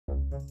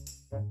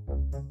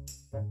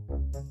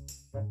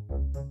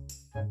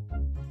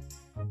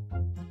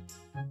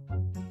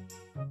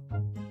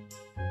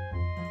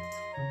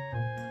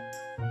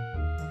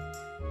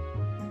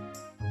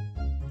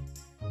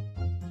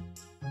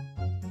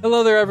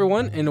Hello there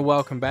everyone, and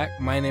welcome back.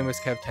 My name is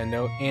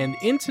Kevtendo, and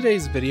in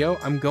today's video,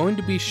 I'm going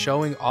to be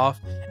showing off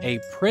a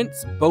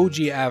Prince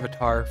Bojji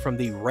avatar from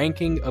the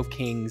Ranking of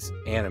Kings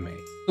anime.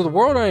 So the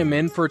world I am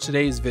in for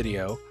today's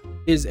video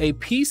is a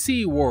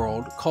PC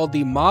world called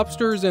the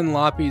Mobsters and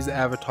Loppies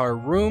avatar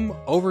room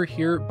over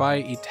here by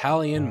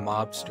Italian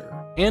Mobster.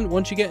 And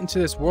once you get into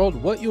this world,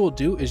 what you will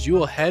do is you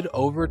will head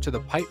over to the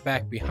pipe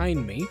back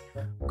behind me,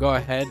 go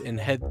ahead and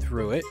head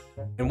through it.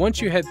 And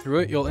once you head through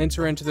it, you'll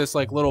enter into this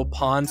like little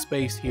pond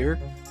space here.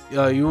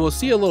 You will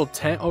see a little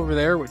tent over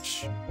there,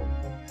 which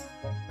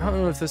I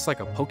don't know if this is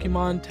like a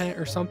Pokemon tent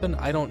or something.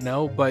 I don't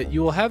know, but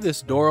you will have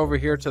this door over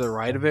here to the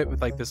right of it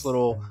with like this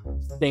little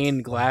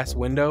stained glass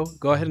window.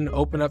 Go ahead and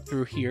open up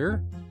through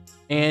here,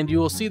 and you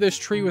will see this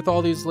tree with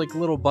all these like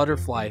little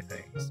butterfly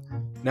things.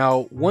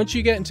 Now, once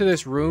you get into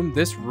this room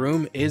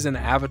is an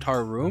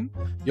avatar room.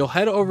 You'll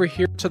head over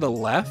here to the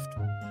left,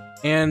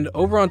 and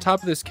over on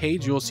top of this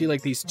cage, you will see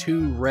like these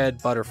two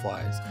red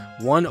butterflies.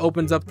 One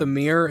opens up the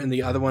mirror and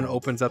the other one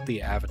opens up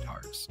the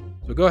avatars.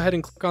 So go ahead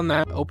and click on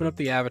that, open up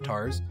the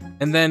avatars.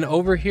 And then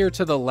over here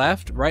to the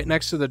left, right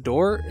next to the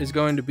door, is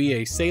going to be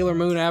a Sailor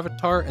Moon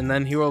avatar, and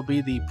then here will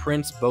be the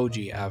Prince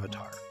Bojji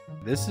avatar.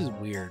 This is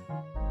weird.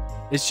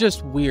 It's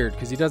just weird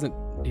because he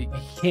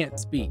can't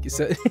speak.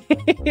 So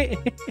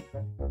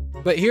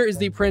but here is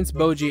the Prince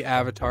Bojji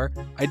avatar.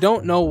 I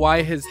don't know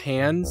why his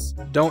hands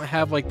don't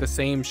have like the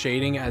same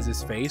shading as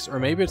his face, or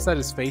maybe it's that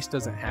his face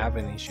doesn't have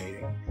any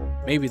shading.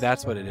 Maybe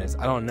that's what it is.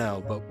 I don't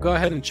know, but go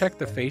ahead and check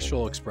the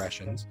facial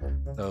expressions.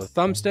 So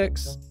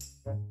thumbsticks.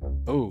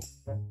 Oh,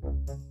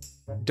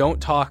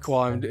 don't talk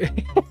while I'm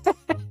doing.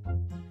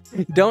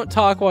 Don't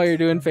talk while you're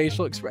doing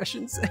facial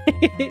expressions.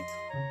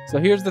 So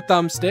here's the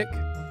thumbstick.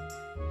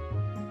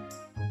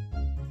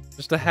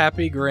 Just a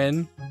happy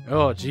grin.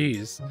 Oh,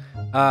 geez.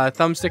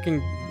 Thumbstick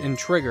and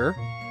trigger.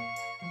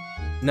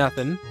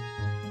 Nothing.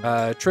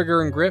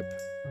 Trigger and grip.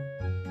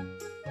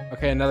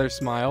 Okay, another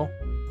smile.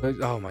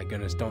 Oh my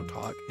goodness, don't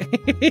talk.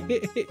 We're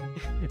going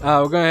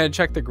to ahead and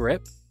check the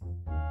grip.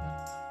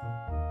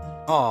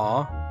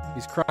 Aw,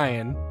 he's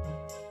crying.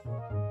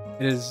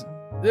 It is.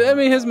 I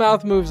mean, his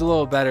mouth moves a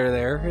little better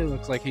there. It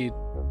looks like he,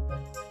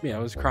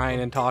 was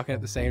crying and talking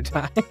at the same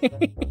time.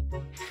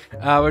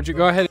 Would you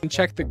go ahead and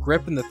check the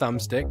grip and the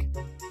thumbstick?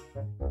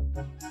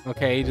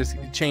 Okay, he just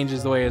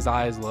changes the way his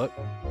eyes look.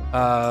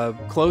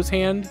 Close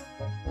hand?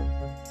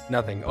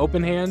 Nothing.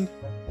 Open hand?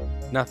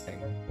 Nothing.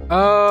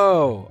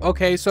 Oh,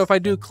 okay, so if I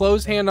do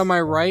close hand on my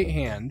right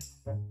hand,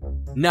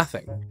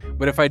 nothing.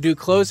 But if I do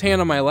close hand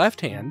on my left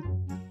hand,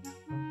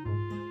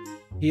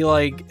 he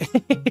like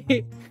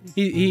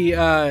he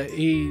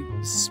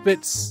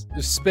spits,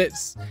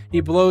 he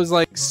blows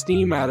like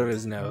steam out of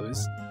his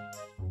nose.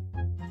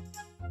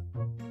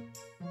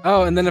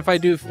 Oh, and then if I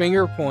do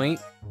finger point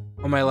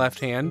on my left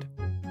hand.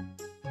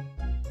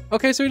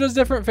 Okay, so he does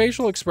different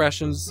facial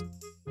expressions.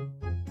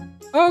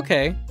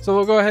 Okay, so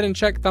we'll go ahead and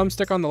check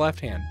thumbstick on the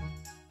left hand.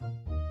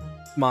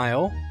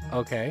 Smile.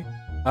 Okay.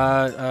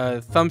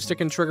 Thumbstick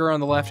and trigger on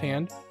the left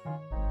hand.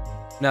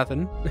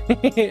 Nothing.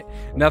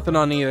 Nothing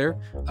on either.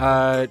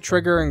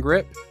 Trigger and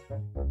grip.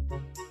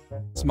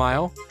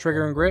 Smile.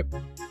 Trigger and grip.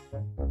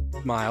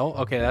 Smile.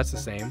 Okay, that's the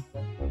same.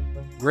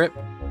 Grip.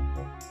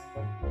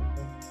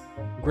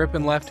 Grip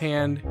in left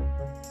hand.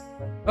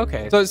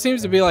 Okay, so it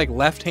seems to be like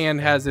left hand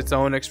has its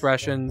own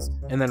expressions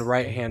and then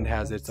right hand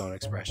has its own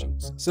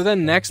expressions. So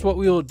then next what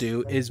we will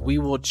do is we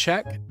will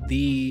check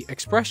the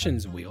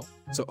expressions wheel.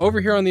 So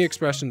over here on the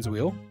expressions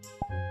wheel,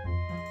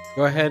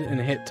 go ahead and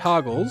hit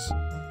toggles.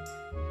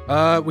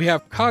 We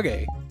have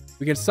Kage.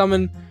 We can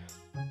summon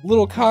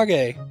little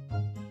Kage,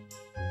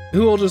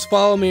 who will just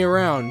follow me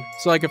around.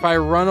 So like if I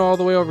run all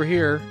the way over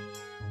here,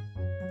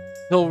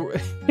 he'll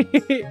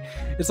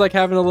it's like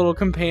having a little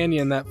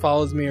companion that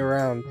follows me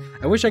around.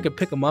 I wish I could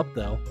pick him up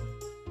though.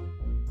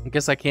 I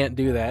guess I can't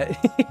do that.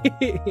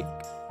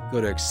 Go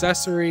to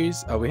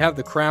accessories. We have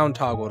the crown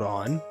toggled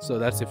on, so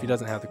that's if he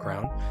doesn't have the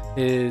crown.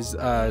 His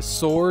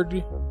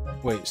sword.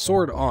 Wait,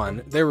 sword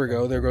on. There we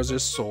go. There goes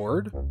his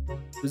sword.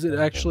 Is it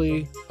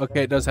actually?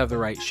 Okay, it does have the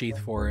right sheath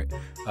for it.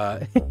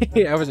 I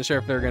wasn't sure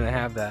if they were gonna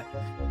have that.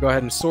 Go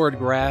ahead and sword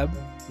grab.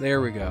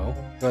 There we go.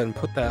 Go ahead and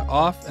put that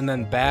off, and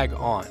then bag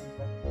on.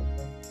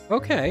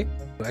 Okay,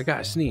 I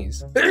gotta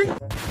sneeze.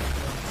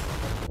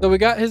 So we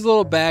got his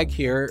little bag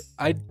here.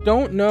 I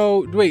don't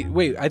know.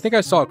 Wait, I think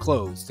I saw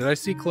clothes. Did I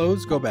see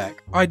clothes? Go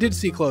back. Oh, I did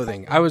see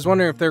clothing. I was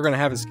wondering if they're gonna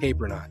have his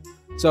cape or not.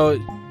 So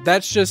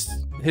that's just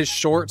his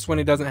shorts when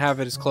he doesn't have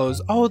his clothes.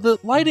 Oh, the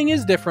lighting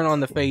is different on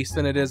the face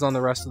than it is on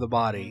the rest of the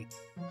body.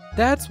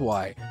 That's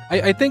why.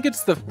 I think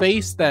it's the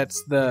face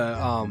that's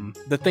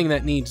the thing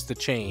that needs to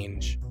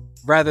change.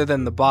 rather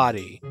than the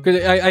body.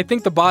 Because I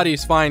think the body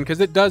is fine because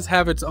it does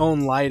have its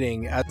own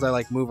lighting as I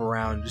like move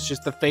around. It's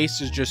just the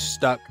face is just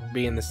stuck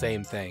being the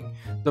same thing.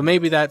 So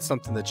maybe that's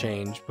something to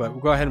change, but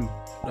we'll go ahead and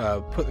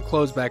put the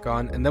clothes back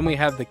on, and then we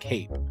have the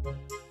cape.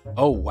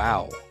 Oh,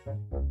 wow.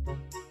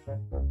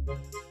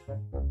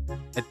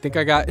 I think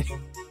I got...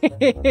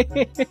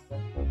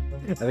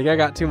 I think I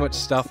got too much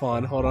stuff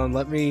on. Hold on,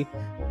 let me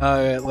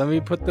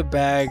put the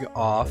bag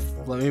off.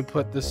 Let me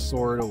put the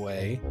sword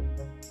away.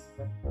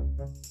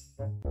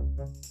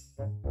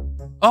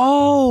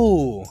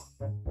 Oh!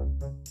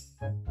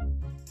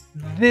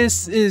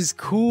 This is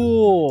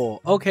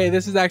cool. Okay,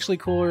 this is actually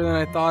cooler than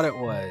I thought it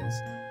was.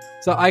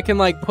 So I can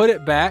like put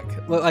it back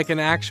like an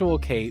actual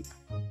cape,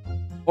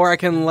 or I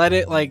can let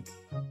it like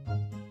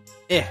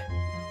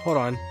hold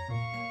on.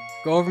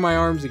 Go over my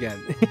arms again.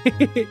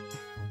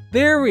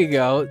 There we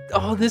go.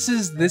 Oh, this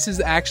is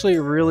actually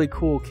a really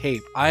cool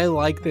cape. I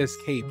like this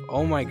cape.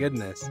 Oh my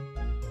goodness.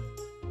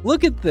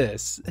 Look at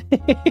this.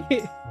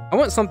 I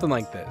want something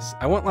like this.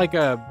 I want like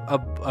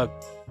a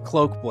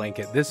cloak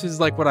blanket. This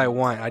is like what I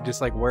want. I just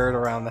like wear it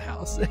around the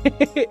house.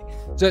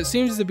 So it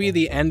seems to be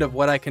the end of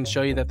what I can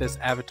show you that this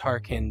avatar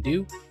can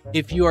do.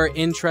 If you are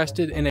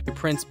interested in a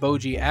Prince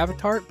Bojji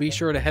avatar, be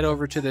sure to head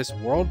over to this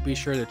world. Be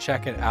sure to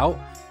check it out.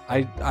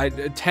 I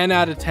 10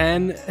 out of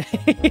 10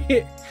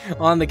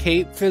 on the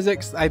cape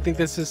physics. I think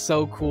this is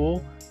so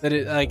cool that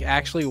it like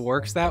actually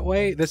works that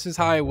way. This is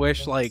how I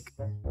wish like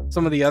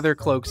some of the other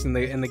cloaks in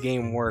the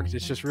game worked.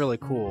 It's just really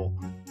cool.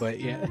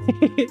 But yeah.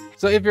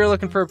 So if you're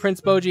looking for a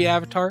Prince Bojji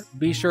avatar,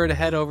 be sure to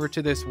head over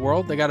to this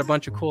world. They got a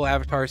bunch of cool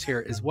avatars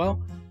here as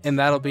well. And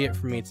that'll be it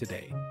for me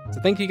today.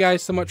 So thank you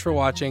guys so much for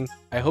watching.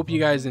 I hope you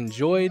guys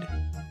enjoyed.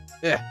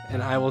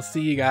 And I will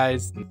see you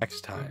guys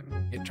next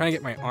time. Trying to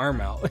get my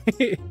arm out.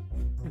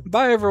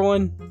 Bye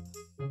everyone.